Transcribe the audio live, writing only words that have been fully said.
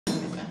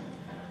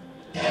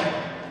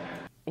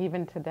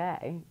even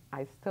today,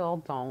 I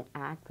still don't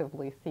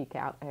actively seek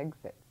out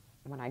exits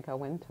when I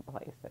go into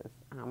places.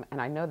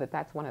 And I know that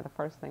that's one of the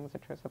first things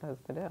that you're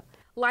supposed to do.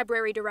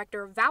 Library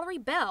Director Valerie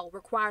Bell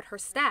required her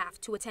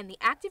staff to attend the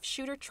active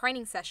shooter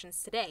training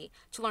sessions today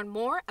to learn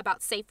more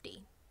about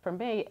safety. For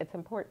me, it's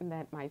important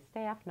that my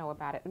staff know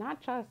about it,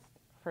 not just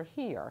for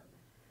here,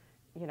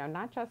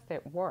 not just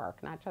at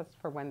work, not just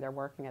for when they're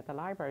working at the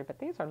library, but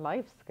these are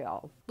life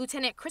skills.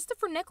 Lieutenant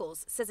Christopher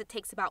Nichols says it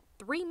takes about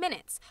 3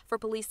 minutes for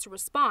police to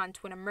respond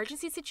to an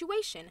emergency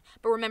situation,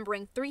 but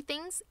remembering 3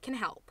 things can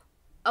help.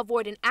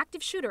 Avoid an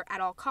active shooter at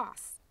all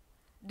costs.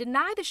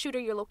 Deny the shooter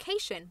your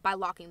location by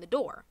locking the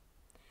door.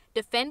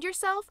 Defend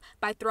yourself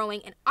by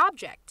throwing an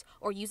object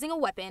or using a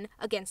weapon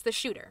against the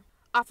shooter.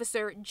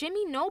 Officer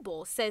Jimmy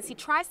Noble says he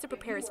tries to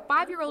prepare his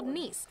 5-year-old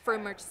niece for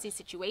emergency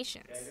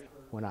situations.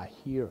 When I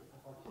hear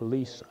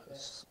police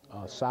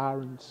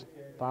sirens,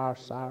 fire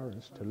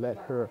sirens, to let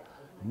her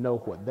know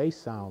what they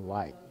sound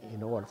like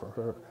in order for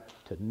her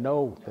to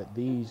know that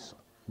these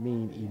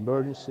mean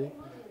emergency,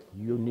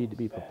 you need to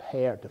be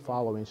prepared to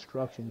follow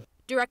instructions.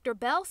 Director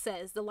Bell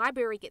says the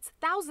library gets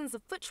thousands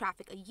of foot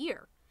traffic a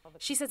year.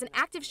 She says an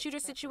active shooter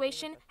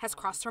situation has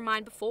crossed her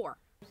mind before.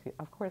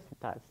 Of course it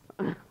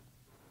does.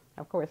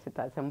 Of course it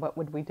does. And what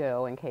would we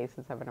do in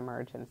cases of an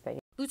emergency?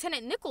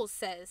 Lieutenant Nichols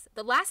says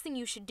the last thing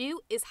you should do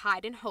is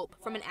hide and hope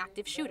from an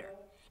active shooter.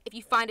 If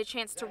you find a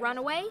chance to run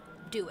away,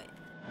 do it.